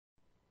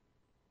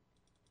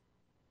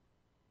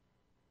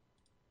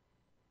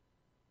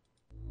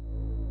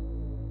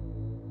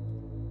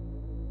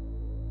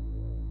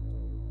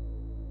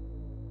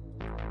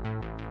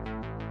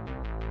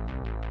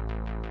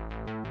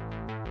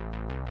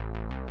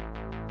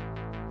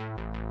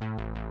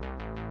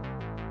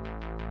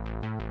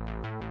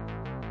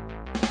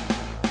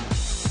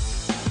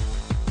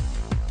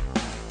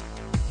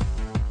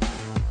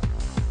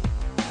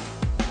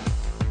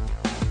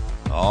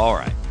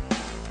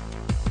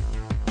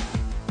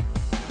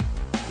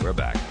We're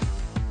back.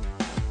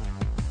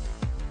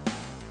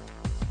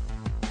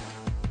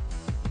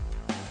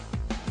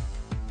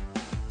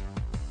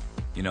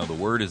 You know, the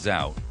word is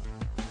out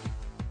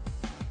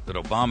that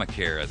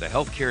Obamacare, the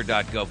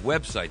healthcare.gov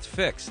website's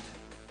fixed.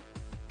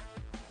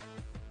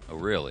 Oh,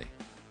 really?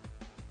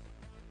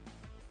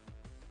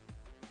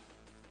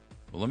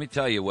 Well, let me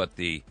tell you what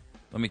the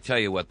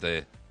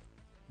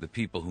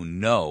people who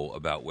know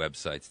about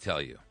websites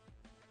tell you.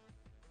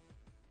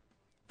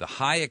 The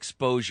high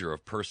exposure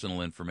of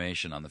personal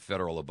information on the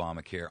federal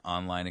Obamacare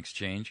online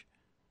exchange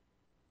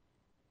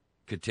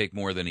could take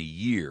more than a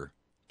year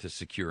to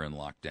secure and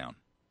lock down.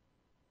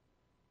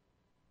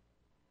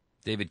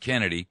 David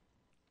Kennedy,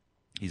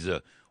 he's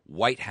a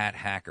white hat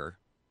hacker.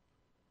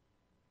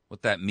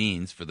 What that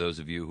means, for those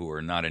of you who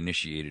are not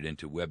initiated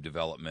into web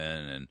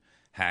development and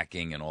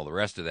hacking and all the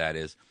rest of that,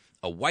 is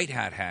a white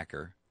hat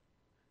hacker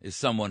is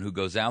someone who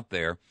goes out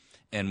there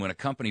and when a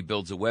company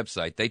builds a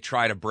website, they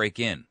try to break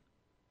in.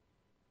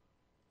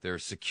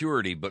 There's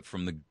security, but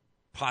from the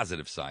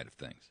positive side of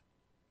things.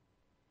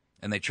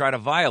 And they try to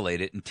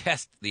violate it and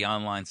test the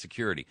online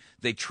security.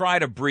 They try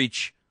to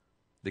breach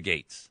the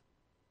gates.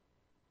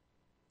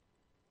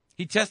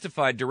 He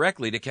testified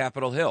directly to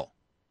Capitol Hill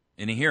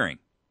in a hearing.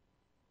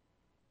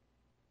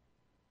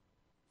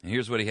 And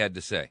here's what he had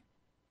to say.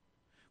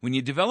 When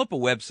you develop a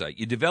website,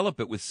 you develop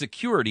it with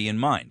security in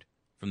mind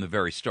from the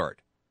very start.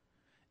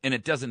 And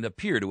it doesn't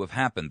appear to have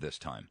happened this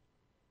time.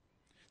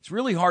 It's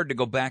really hard to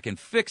go back and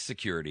fix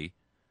security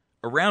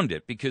around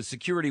it because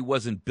security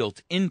wasn't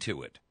built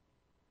into it.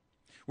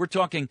 We're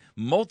talking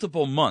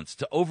multiple months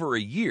to over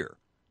a year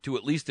to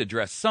at least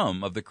address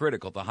some of the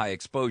critical to high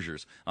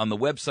exposures on the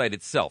website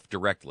itself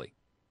directly.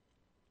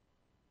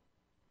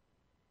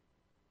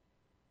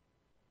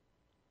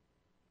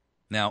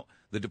 Now,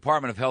 the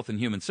Department of Health and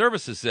Human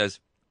Services says,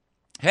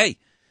 hey,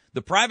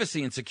 the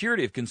privacy and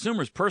security of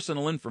consumers'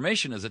 personal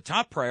information is a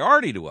top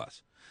priority to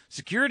us.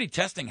 Security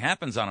testing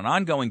happens on an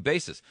ongoing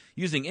basis,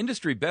 using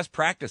industry best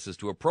practices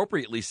to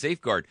appropriately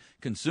safeguard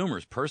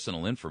consumers'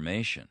 personal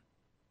information.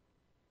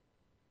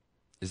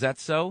 Is that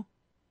so?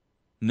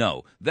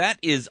 No, that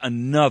is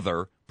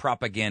another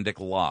propagandic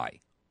lie.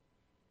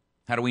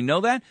 How do we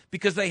know that?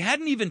 Because they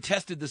hadn't even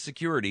tested the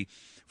security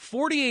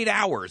 48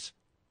 hours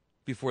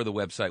before the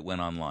website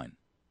went online.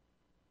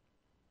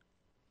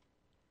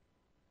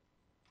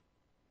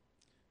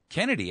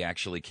 Kennedy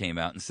actually came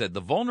out and said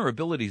the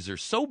vulnerabilities are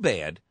so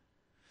bad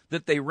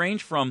that they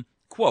range from,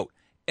 quote,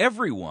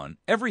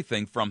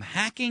 everything from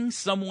hacking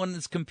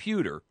someone's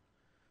computer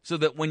so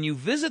that when you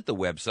visit the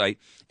website,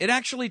 it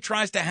actually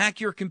tries to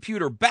hack your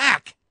computer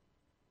back,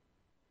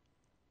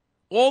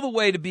 all the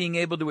way to being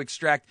able to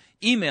extract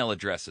email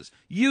addresses,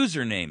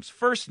 usernames,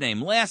 first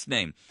name, last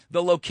name,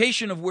 the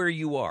location of where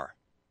you are.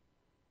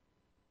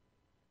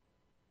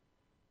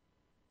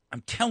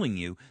 I'm telling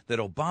you that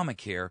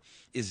Obamacare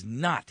is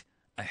not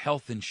a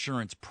health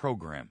insurance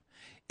program.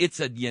 It's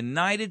a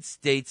United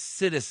States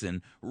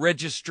citizen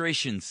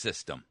registration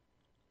system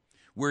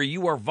where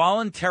you are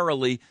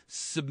voluntarily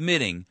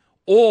submitting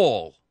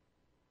all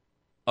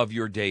of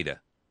your data.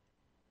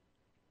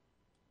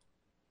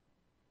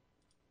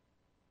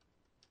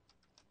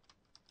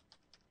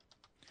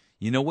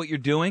 You know what you're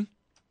doing?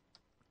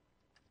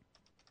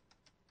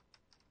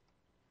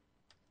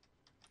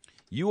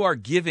 You are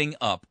giving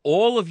up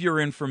all of your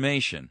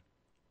information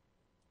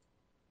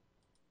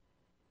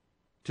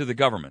to the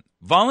government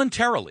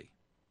voluntarily.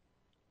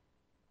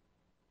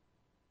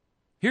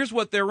 Here's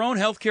what their own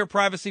healthcare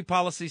privacy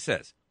policy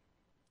says.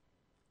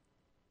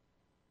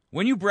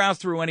 When you browse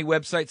through any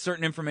website,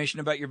 certain information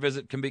about your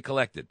visit can be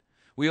collected.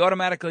 We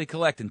automatically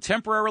collect and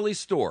temporarily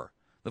store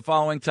the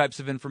following types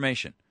of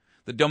information.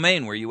 The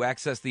domain where you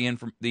access the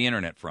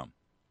internet from.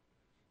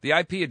 The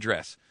IP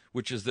address,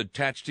 which is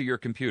attached to your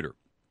computer.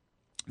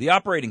 The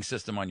operating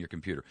system on your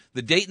computer.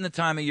 The date and the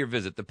time of your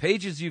visit. The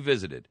pages you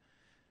visited.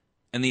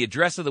 And the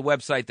address of the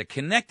website that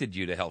connected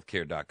you to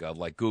healthcare.gov,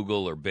 like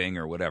Google or Bing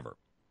or whatever.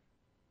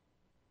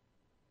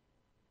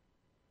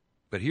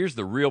 But here's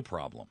the real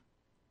problem.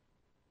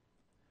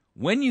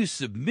 When you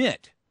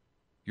submit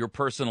your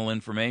personal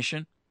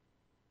information,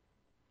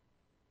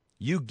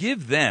 you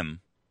give them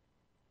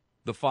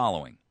the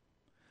following: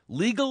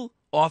 legal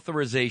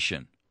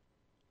authorization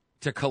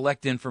to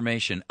collect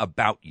information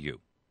about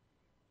you.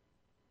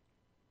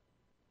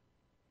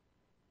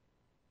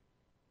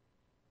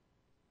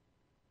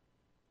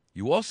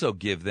 You also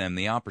give them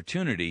the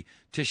opportunity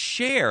to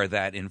share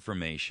that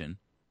information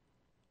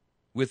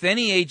with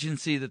any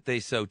agency that they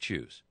so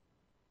choose.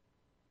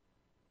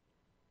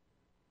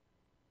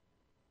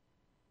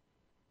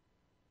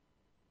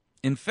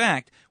 In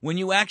fact, when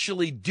you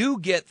actually do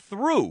get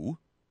through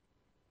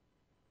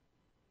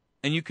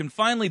and you can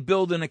finally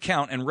build an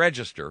account and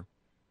register,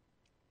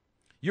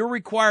 you're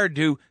required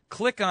to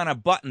click on a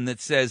button that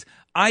says,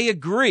 I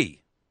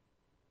agree.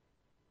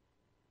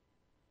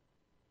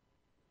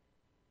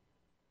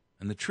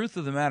 And the truth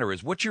of the matter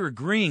is, what you're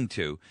agreeing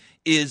to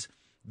is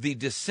the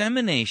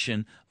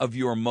dissemination of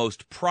your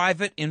most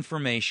private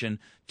information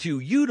to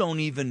you don't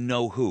even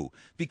know who,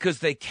 because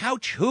they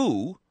couch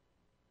who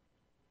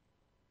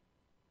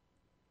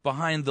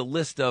behind the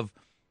list of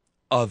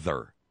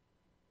other.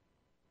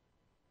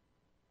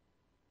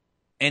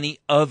 Any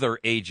other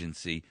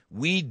agency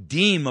we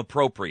deem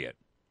appropriate.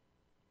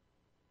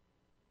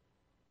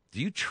 Do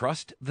you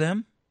trust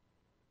them?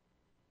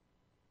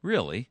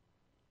 Really?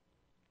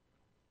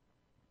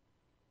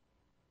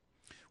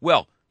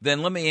 Well,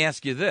 then let me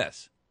ask you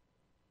this.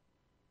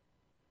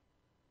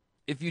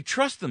 If you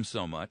trust them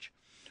so much,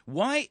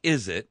 why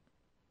is it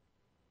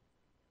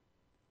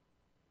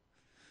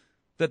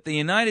that the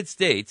United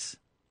States,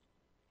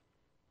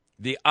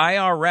 the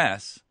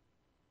IRS,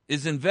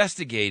 is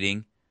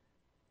investigating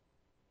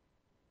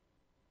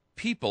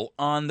people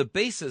on the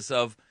basis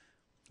of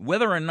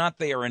whether or not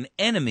they are an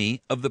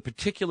enemy of the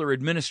particular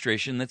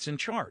administration that's in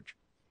charge?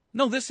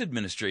 No, this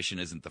administration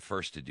isn't the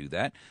first to do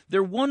that.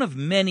 They're one of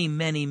many,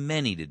 many,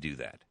 many to do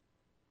that.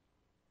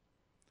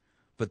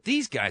 But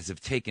these guys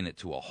have taken it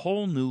to a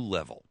whole new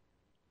level.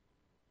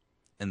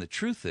 And the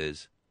truth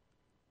is,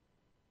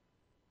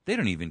 they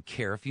don't even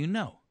care if you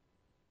know.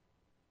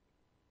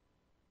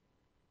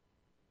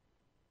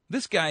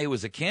 This guy who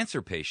was a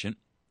cancer patient,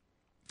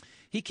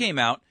 he came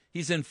out,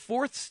 he's in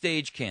 4th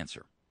stage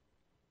cancer.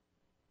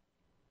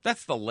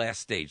 That's the last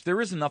stage.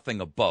 There is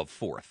nothing above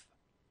 4th.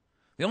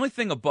 The only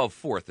thing above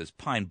 4th is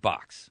Pine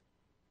Box.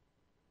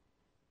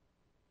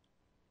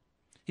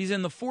 He's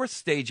in the 4th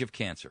stage of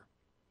cancer.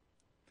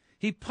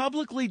 He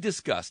publicly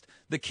discussed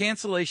the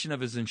cancellation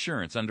of his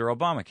insurance under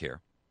Obamacare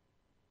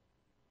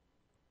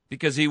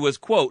because he was,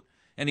 quote,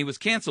 and he was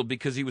canceled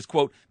because he was,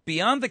 quote,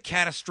 beyond the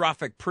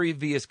catastrophic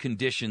previous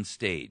condition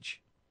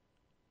stage.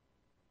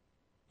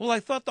 Well, I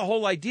thought the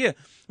whole idea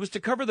was to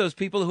cover those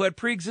people who had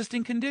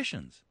pre-existing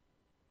conditions.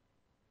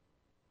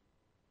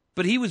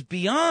 But he was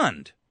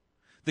beyond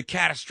the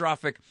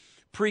catastrophic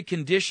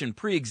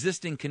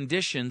pre-existing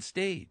condition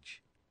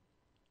stage.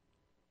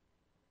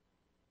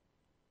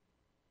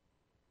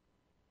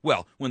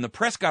 Well, when the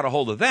press got a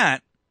hold of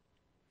that,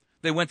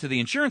 they went to the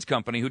insurance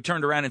company who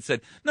turned around and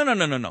said,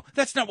 no,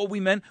 that's not what we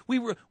meant.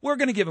 We're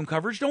going to give him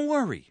coverage, don't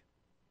worry.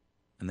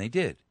 And they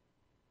did.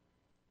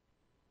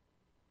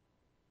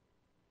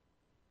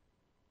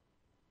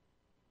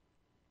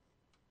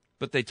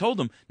 But they told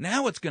him,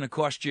 now it's going to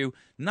cost you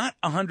not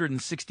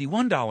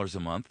 $161 a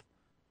month,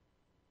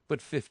 but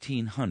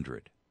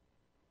 $1,500.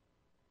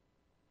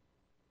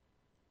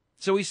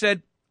 So he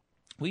said,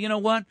 well, you know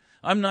what?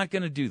 I'm not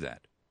going to do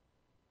that.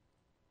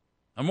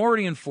 I'm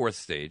already in 4th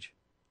stage,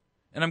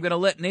 and I'm going to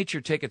let nature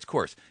take its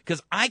course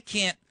because I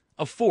can't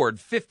afford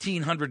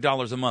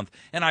 $1,500 a month,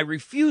 and I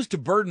refuse to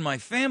burden my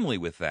family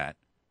with that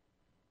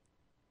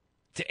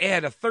to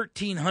add a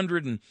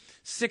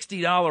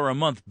 $1,360 a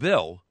month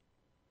bill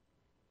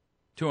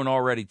to an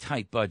already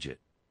tight budget.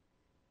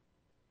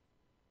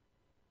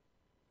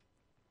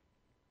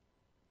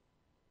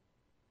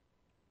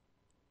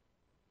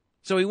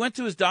 So he went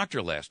to his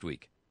doctor last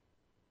week,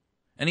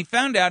 and he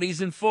found out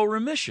he's in full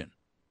remission.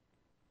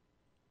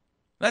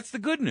 That's the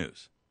good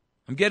news.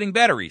 I'm getting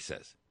better, he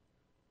says.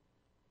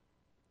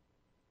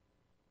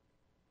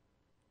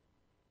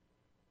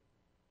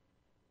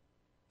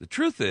 The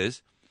truth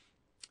is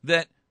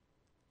that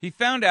he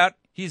found out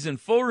he's in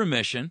full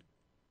remission,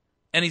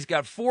 and he's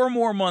got 4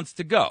 more months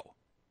to go.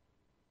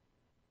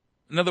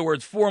 In other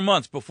words, 4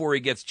 months before he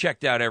gets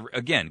checked out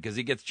again, because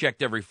he gets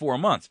checked every 4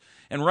 months.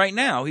 And right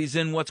now, he's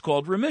in what's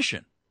called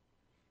remission.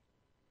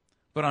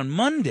 But on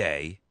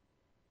Monday,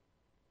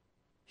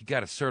 he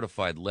got a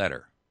certified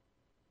letter.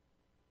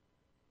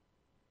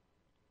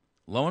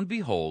 Lo and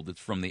behold, it's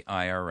from the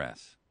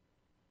IRS.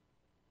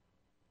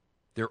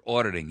 They're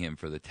auditing him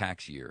for the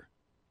tax year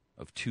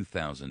of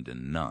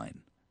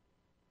 2009.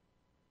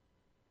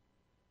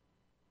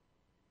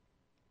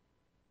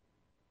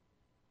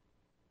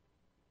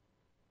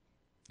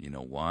 You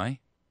know why?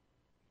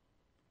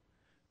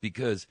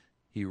 Because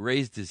he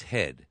raised his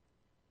head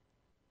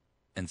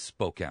and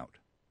spoke out.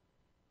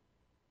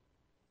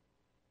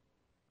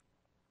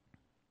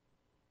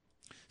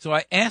 So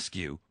I ask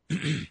you,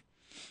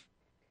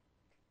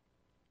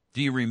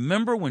 do you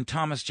remember when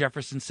Thomas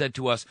Jefferson said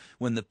to us,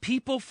 when the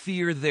people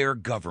fear their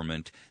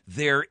government,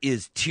 there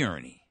is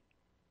tyranny?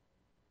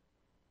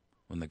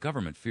 When the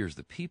government fears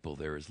the people,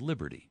 there is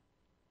liberty.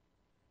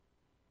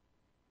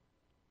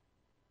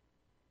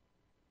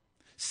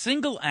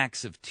 Single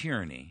acts of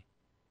tyranny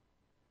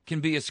can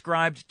be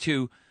ascribed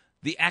to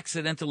the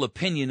accidental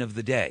opinion of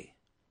the day.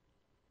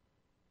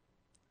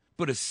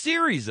 But a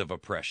series of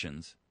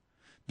oppressions,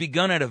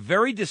 begun at a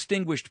very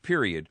distinguished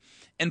period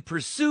and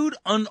pursued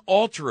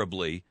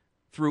unalterably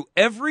through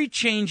every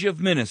change of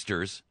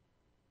ministers,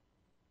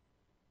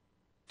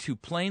 to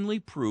plainly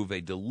prove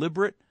a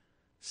deliberate,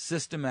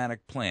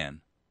 systematic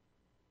plan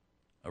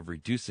of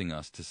reducing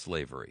us to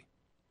slavery.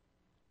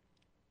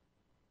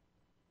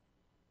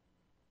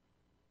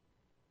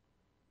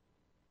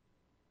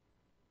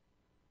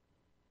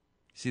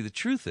 See, the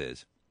truth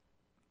is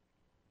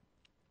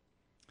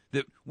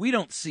that we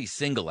don't see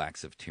single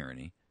acts of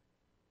tyranny.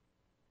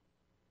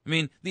 I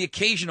mean, the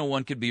occasional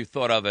one could be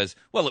thought of as,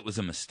 well, it was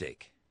a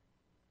mistake.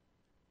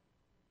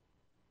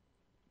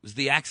 It was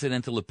the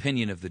accidental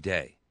opinion of the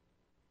day.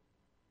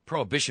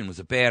 Prohibition was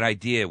a bad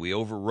idea. We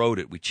overrode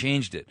it. We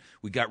changed it.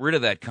 We got rid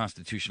of that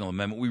constitutional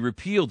amendment. We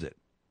repealed it.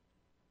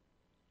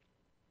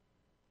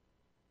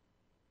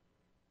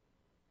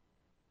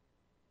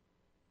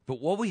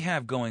 But what we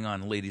have going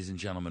on, ladies and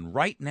gentlemen,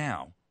 right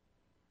now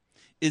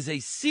is a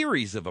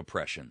series of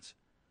oppressions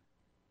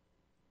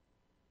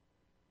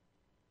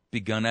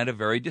begun at a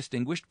very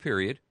distinguished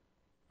period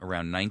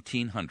around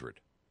 1900,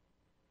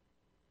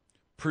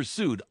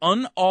 pursued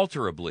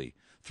unalterably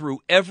through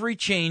every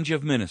change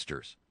of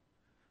ministers,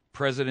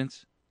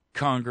 presidents,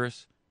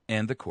 Congress,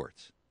 and the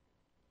courts.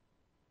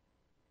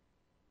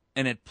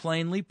 And it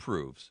plainly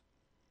proves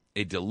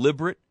a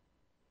deliberate,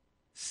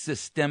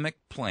 systemic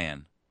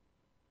plan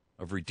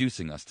of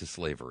reducing us to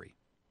slavery.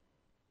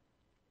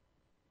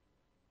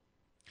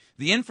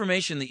 The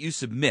information that you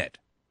submit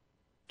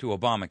to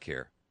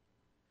Obamacare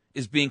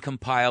is being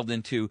compiled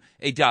into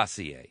a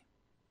dossier.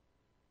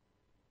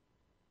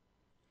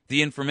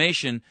 The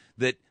information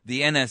that the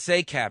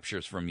NSA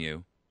captures from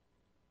you,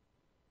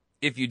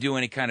 if you do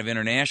any kind of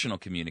international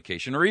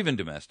communication or even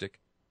domestic,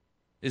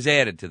 is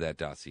added to that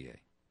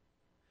dossier.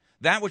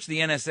 That which the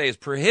NSA is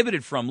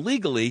prohibited from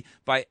legally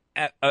by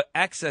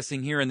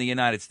accessing here in the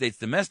United States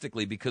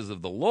domestically because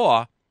of the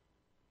law,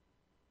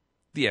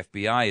 the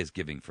FBI is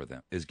getting for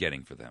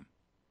them.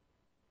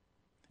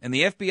 And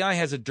the FBI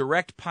has a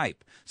direct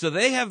pipe. So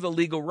they have the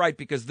legal right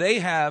because they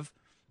have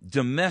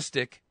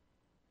domestic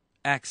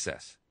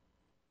access.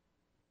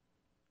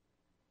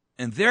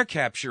 And they're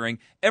capturing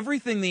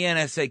everything the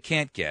NSA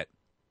can't get.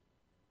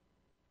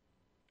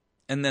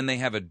 And then they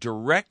have a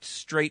direct,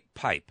 straight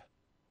pipe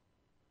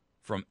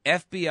from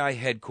FBI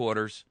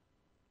headquarters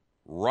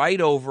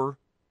right over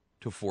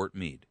to Fort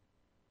Meade.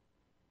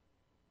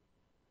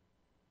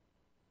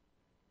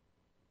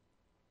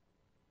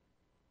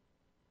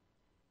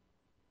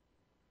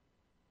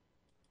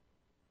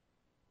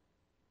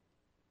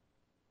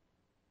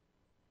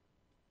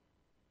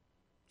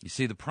 You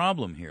see, the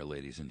problem here,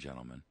 ladies and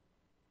gentlemen,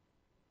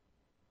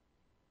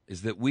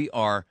 is that we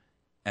are,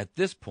 at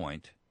this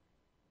point,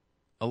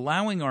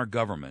 allowing our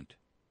government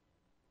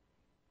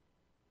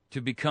to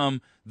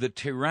become the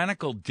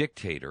tyrannical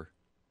dictator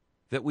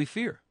that we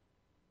fear.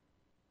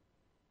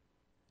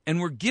 And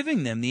we're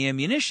giving them the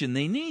ammunition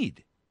they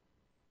need.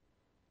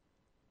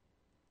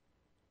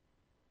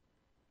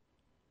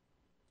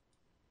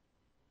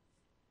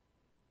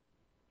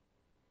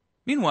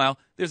 Meanwhile,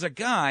 there's a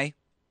guy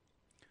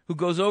who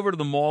goes over to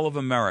the Mall of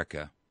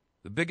America,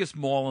 the biggest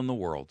mall in the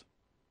world,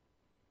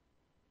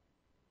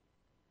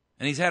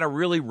 and he's had a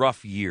really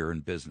rough year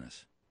in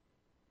business.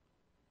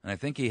 And I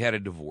think he had a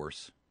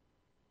divorce.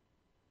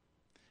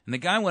 And the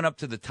guy went up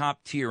to the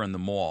top tier in the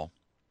mall,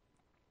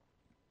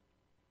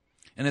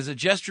 and as a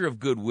gesture of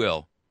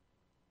goodwill,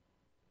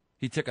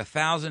 he took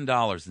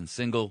 $1,000 in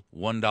single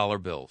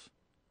 $1 bills,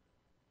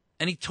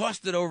 and he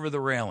tossed it over the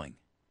railing,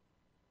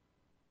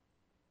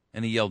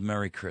 and he yelled,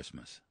 "Merry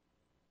Christmas."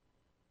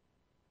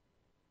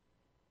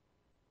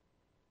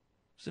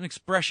 It's an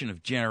expression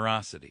of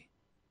generosity.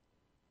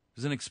 It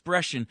was an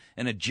expression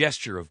and a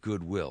gesture of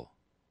goodwill.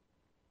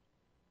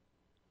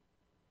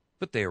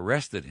 But they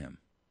arrested him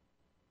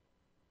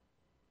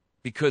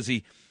because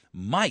he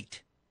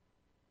might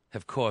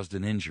have caused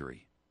an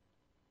injury.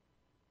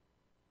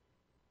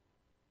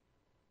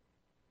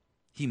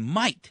 He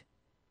might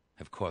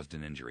have caused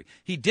an injury.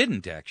 He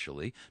didn't,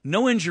 actually.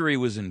 No injury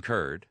was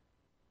incurred.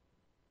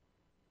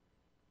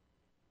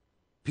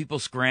 People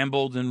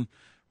scrambled and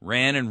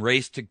ran and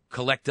raced to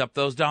collect up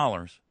those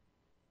dollars,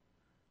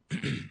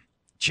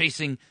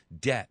 chasing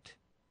debt.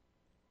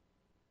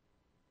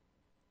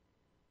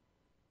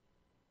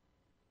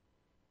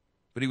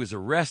 But he was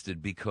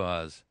arrested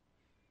because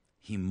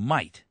he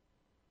might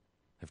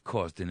have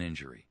caused an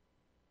injury.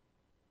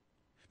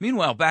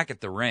 Meanwhile, back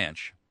at the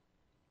ranch,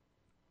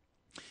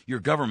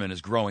 your government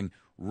is growing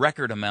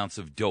record amounts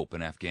of dope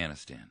in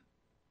Afghanistan,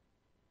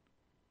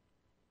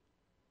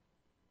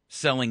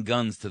 selling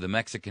guns to the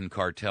Mexican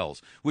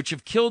cartels, which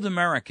have killed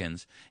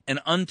Americans and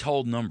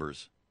untold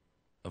numbers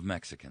of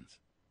Mexicans,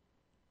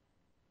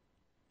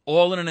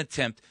 all in an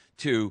attempt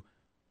to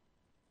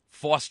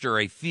foster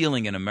a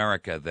feeling in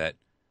America that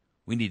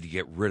we need to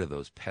get rid of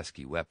those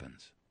pesky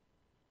weapons.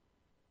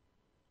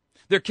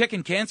 They're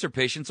kicking cancer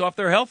patients off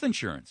their health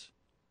insurance.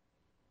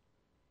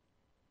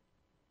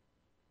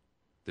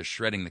 They're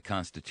shredding the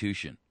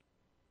Constitution,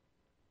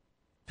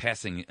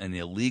 passing an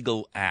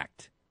illegal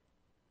act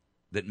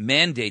that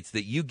mandates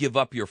that you give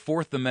up your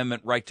Fourth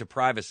Amendment right to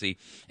privacy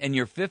and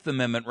your Fifth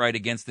Amendment right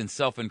against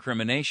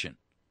self-incrimination.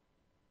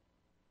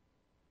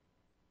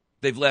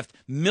 They've left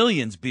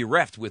millions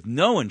bereft with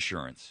no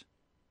insurance.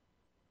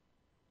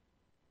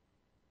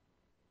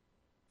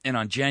 And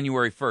on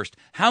January 1st,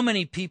 how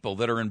many people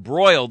that are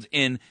embroiled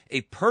in a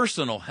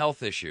personal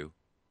health issue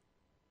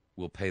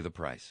will pay the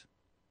price?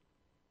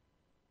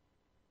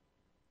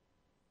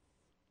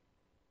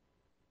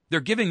 They're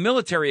giving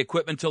military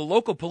equipment to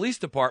local police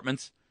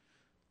departments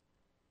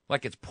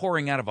like it's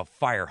pouring out of a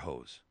fire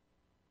hose.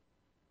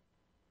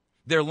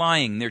 They're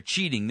lying, they're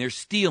cheating, they're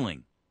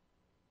stealing.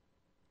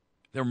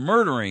 They're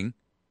murdering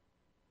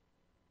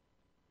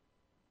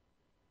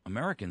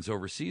Americans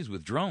overseas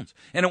with drones.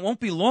 And it won't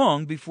be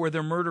long before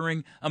they're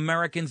murdering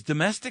Americans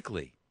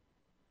domestically.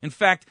 In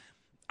fact,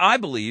 I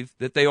believe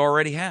that they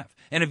already have.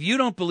 And if you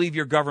don't believe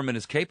your government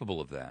is capable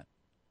of that,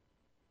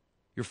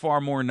 you're far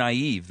more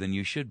naive than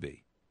you should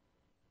be.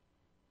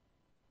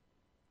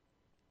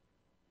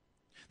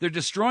 They're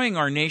destroying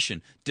our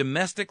nation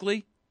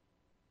domestically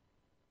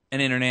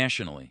and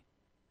internationally.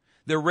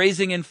 They're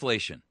raising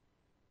inflation.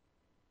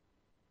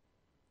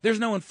 There's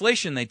no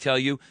inflation, they tell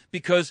you,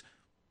 because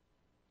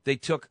they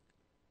took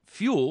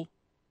fuel,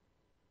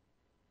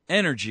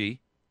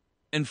 energy,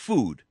 and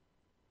food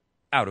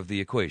out of the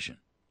equation.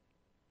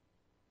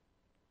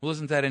 Well,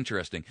 isn't that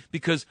interesting?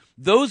 Because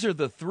those are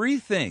the three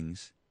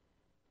things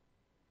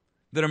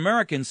that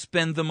Americans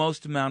spend the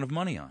most amount of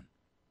money on.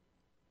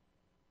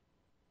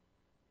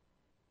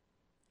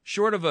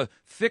 Short of a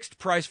fixed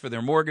price for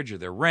their mortgage or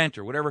their rent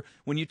or whatever,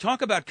 when you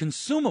talk about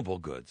consumable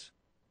goods,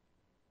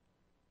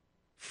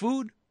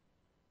 food,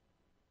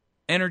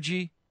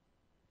 energy,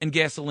 and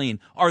gasoline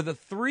are the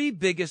three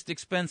biggest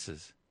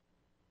expenses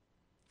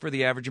for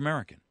the average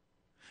American.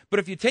 But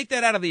if you take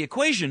that out of the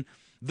equation,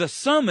 the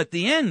sum at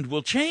the end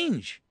will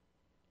change.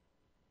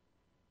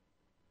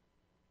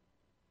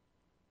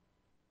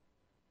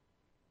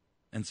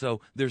 And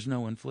so there's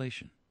no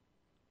inflation.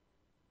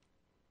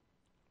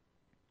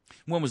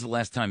 When was the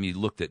last time you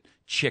looked at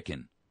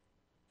chicken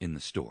in the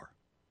store?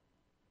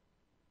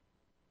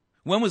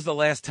 When was the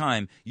last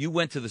time you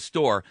went to the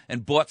store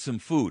and bought some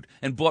food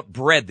and bought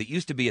bread that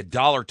used to be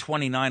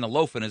 $1.29 a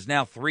loaf and is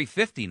now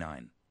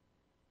 $3.59?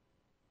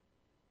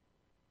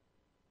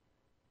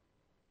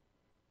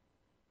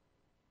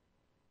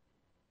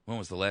 When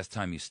was the last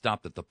time you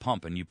stopped at the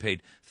pump and you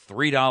paid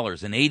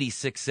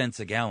 $3.86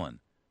 a gallon?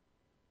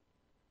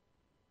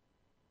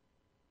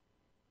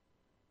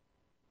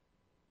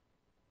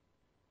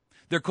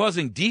 They're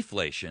causing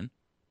deflation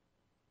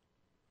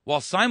while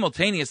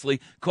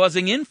simultaneously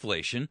causing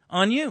inflation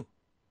on you.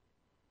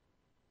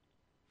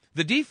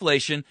 The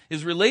deflation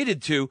is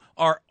related to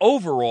our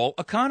overall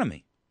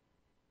economy.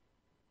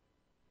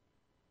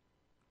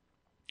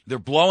 They're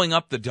blowing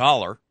up the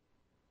dollar.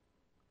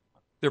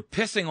 They're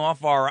pissing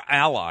off our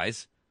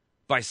allies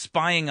by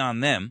spying on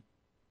them,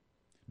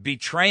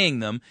 betraying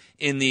them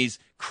in these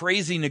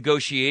crazy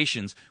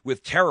negotiations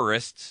with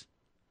terrorists,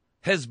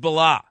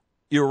 Hezbollah,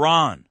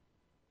 Iran,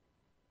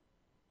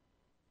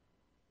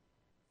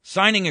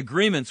 signing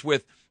agreements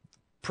with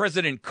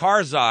President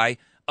Karzai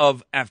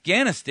of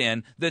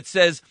Afghanistan that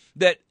says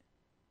that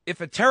if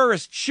a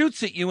terrorist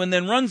shoots at you and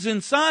then runs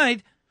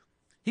inside,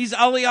 he's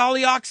Ali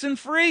oxen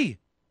free.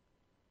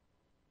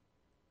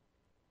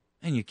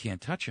 And you can't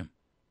touch him.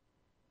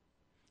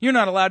 You're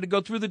not allowed to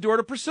go through the door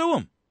to pursue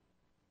him.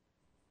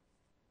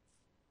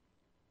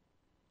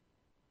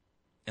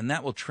 And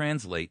that will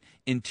translate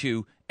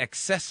into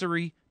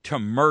accessory to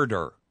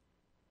murder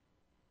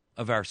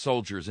of our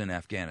soldiers in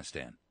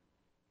Afghanistan.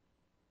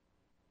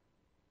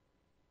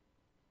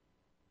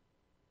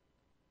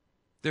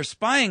 They're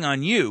spying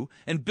on you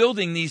and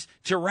building these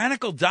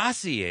tyrannical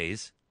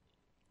dossiers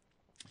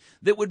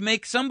that would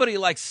make somebody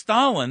like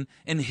Stalin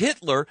and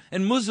Hitler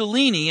and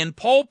Mussolini and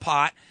Pol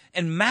Pot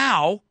and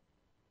Mao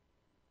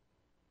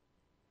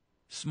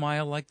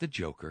smile like the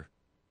Joker.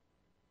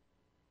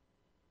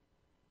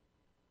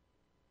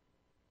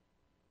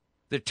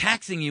 They're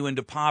taxing you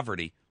into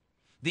poverty.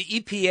 The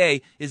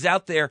EPA is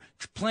out there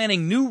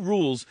planning new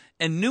rules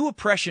and new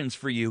oppressions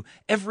for you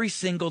every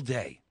single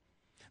day.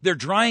 They're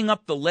drying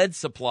up the lead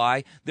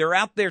supply. They're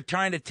out there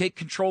trying to take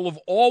control of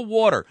all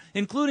water,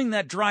 including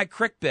that dry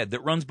creek bed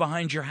that runs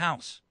behind your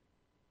house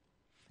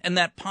and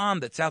that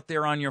pond that's out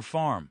there on your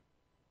farm.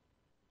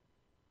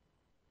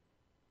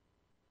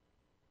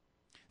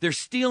 They're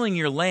stealing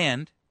your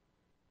land.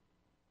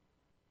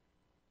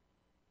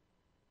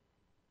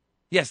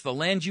 Yes, the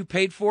land you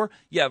paid for?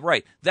 Yeah,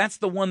 right. That's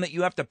the one that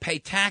you have to pay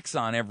tax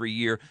on every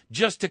year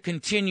just to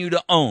continue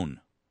to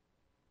own.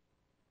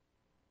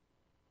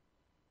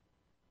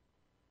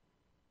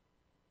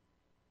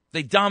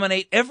 They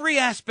dominate every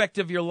aspect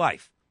of your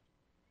life.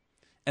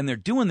 And they're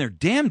doing their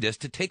damnedest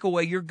to take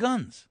away your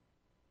guns.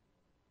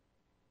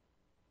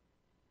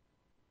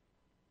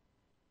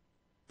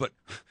 But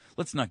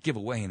let's not give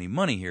away any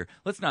money here.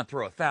 Let's not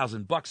throw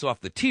 $1,000 off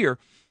the tier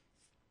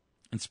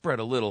and spread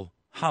a little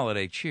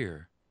holiday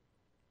cheer,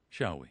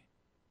 shall we?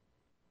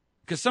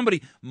 Because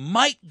somebody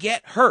might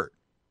get hurt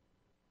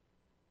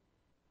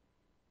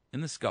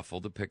in the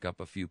scuffle to pick up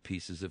a few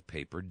pieces of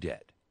paper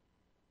dead.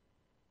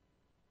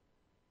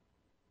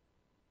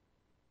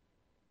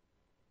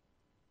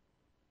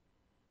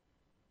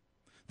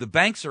 The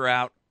banks are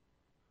out.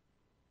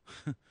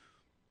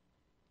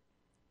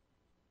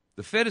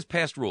 The Fed has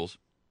passed rules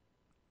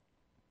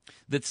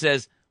that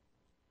says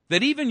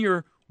that even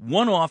your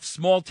one-off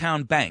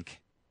small-town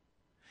bank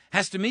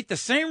has to meet the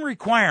same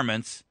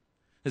requirements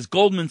as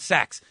Goldman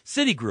Sachs,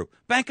 Citigroup,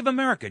 Bank of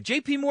America,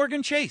 J.P.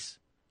 Morgan Chase,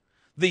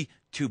 the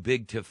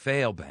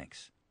too-big-to-fail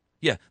banks.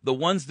 Yeah, the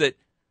ones that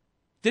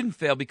didn't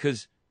fail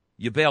because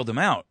you bailed them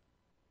out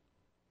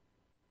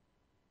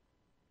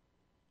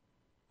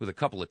with a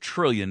couple of $1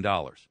 trillion.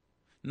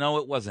 No,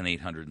 it wasn't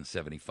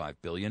 $875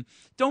 billion.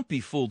 Don't be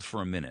fooled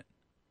for a minute.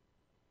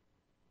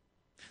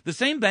 The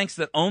same banks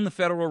that own the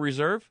Federal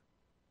Reserve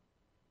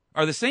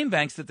are the same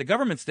banks that the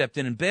government stepped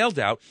in and bailed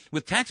out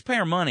with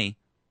taxpayer money,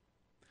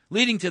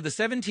 leading to the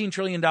 $17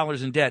 trillion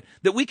in debt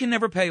that we can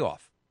never pay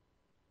off.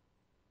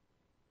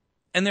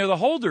 And they're the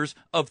holders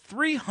of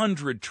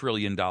 $300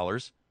 trillion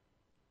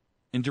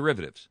in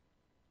derivatives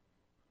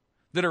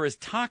that are as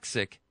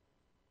toxic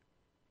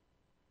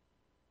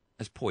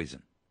as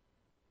poison.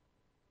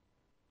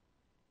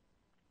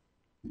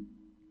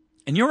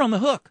 And you're on the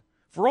hook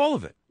for all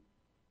of it.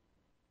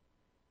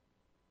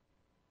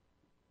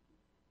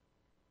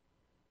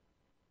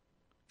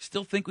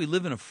 Still think we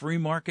live in a free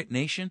market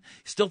nation?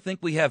 Still think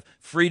we have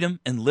freedom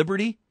and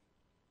liberty?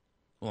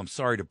 Well, I'm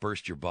sorry to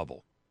burst your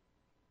bubble.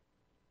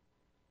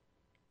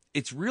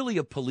 It's really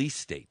a police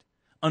state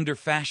under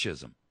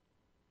fascism.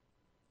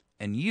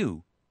 And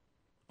you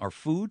are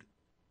food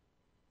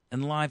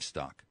and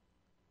livestock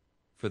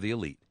for the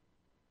elite,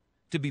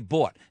 to be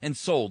bought and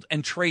sold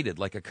and traded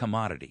like a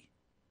commodity,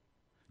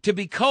 to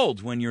be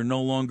culled when you're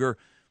no longer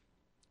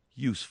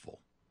useful.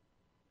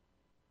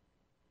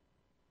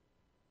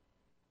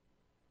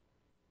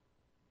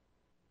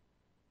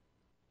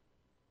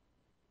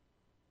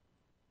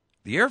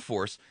 The Air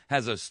Force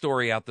has a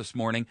story out this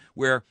morning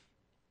where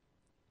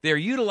they're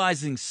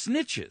utilizing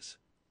snitches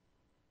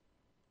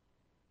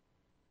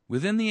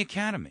within the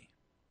academy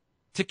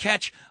to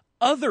catch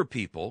other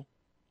people.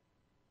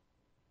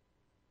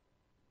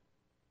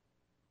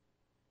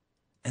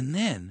 And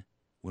then,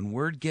 when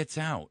word gets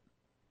out,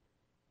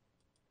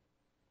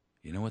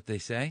 you know what they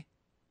say?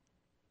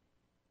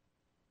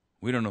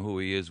 We don't know who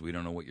he is. We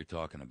don't know what you're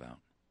talking about.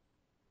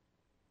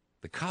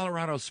 The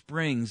Colorado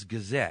Springs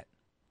Gazette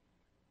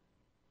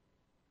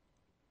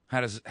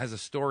has a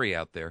story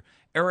out there.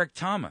 Eric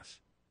Thomas.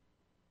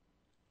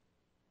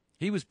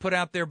 He was put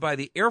out there by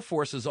the Air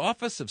Force's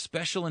Office of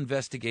Special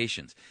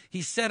Investigations.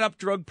 He set up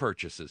drug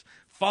purchases,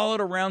 followed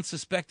around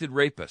suspected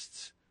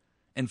rapists,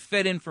 and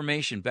fed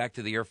information back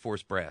to the Air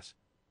Force brass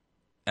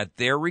at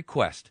their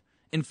request.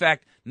 In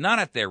fact, not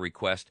at their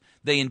request.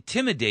 They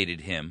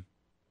intimidated him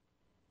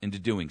into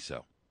doing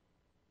so.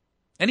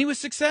 And he was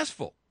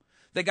successful.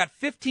 They got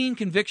 15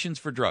 convictions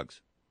for drugs,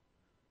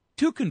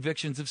 2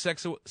 convictions of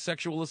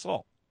sexual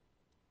assault.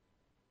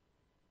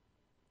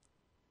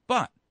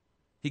 But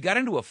he got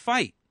into a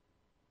fight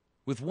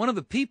with one of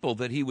the people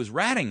that he was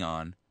ratting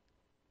on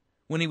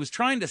when he was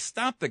trying to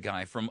stop the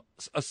guy from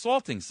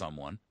assaulting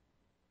someone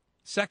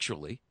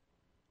sexually.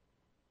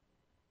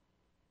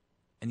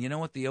 And you know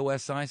what the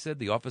OSI said,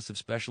 the Office of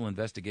Special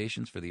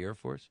Investigations for the Air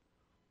Force?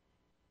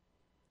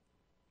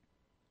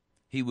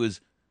 He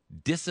was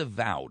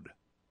disavowed.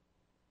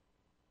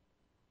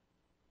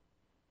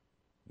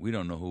 We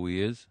don't know who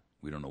he is.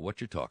 We don't know what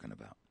you're talking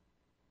about.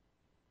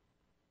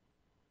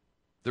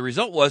 The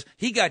result was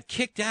he got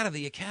kicked out of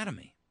the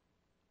academy.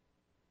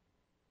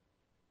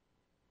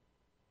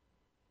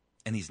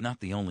 And he's not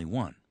the only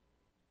one.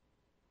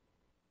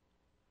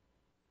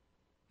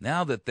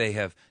 Now that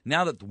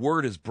the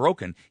word is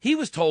broken, he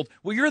was told,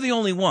 well, you're the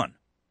only one.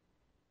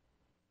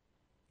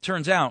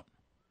 Turns out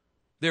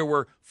there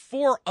were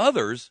 4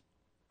 others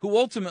who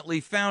ultimately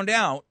found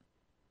out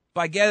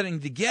by getting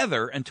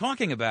together and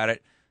talking about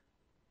it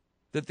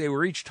that they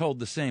were each told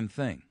the same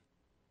thing.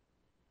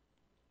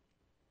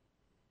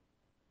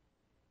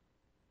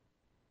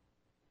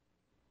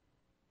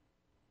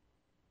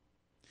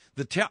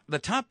 The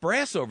top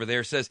brass over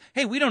there says,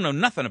 hey, we don't know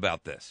nothing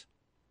about this.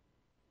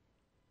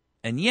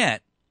 And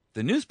yet,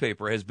 the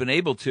newspaper has been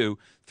able to,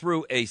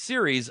 through a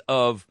series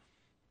of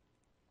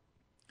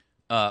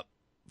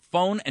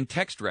phone and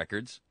text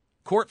records,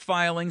 court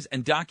filings,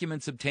 and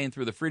documents obtained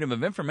through the Freedom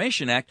of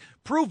Information Act,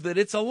 prove that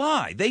it's a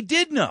lie. They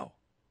did know.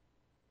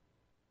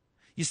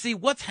 You see,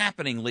 what's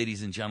happening,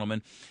 ladies and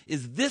gentlemen,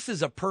 is this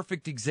is a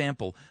perfect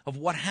example of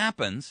what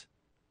happens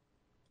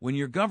when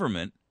your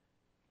government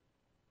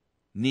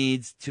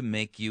needs to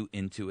make you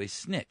into a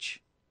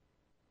snitch.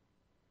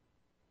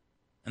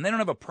 And they don't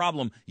have a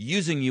problem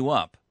using you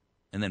up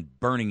and then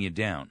burning you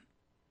down.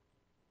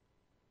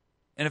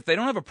 And if they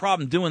don't have a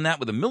problem doing that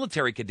with a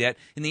military cadet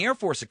in the Air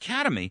Force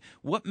Academy,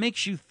 what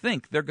makes you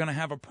think they're going to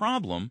have a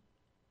problem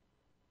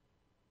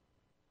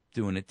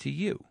doing it to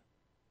you?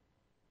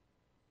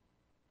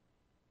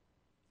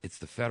 It's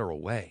the federal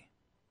way.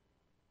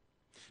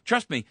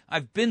 Trust me,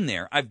 I've been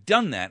there. I've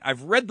done that.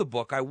 I've read the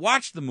book. I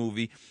watched the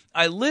movie.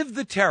 I lived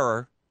the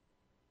terror.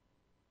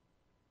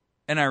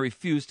 And I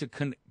refuse to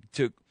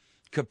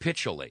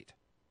capitulate.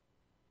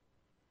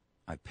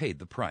 I paid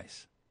the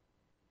price.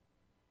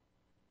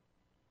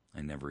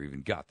 I never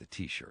even got the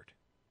T-shirt.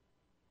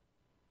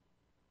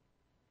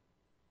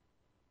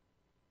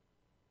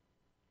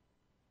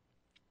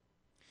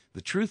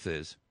 The truth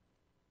is,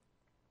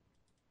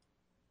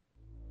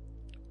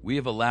 we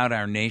have allowed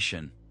our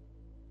nation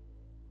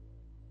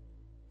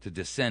to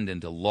descend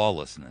into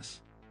lawlessness.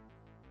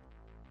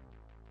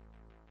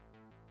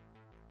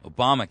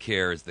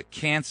 Obamacare is the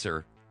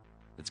cancer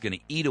that's going to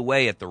eat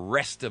away at the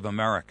rest of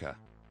America.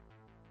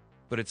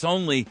 But it's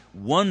only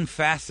one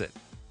facet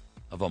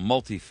of a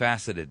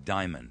multifaceted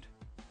diamond,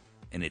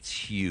 and it's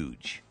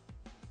huge.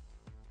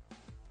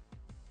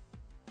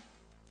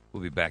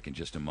 We'll be back in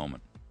just a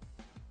moment.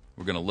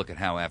 We're going to look at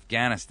how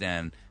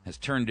Afghanistan has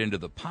turned into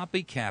the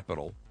poppy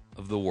capital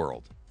of the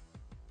world.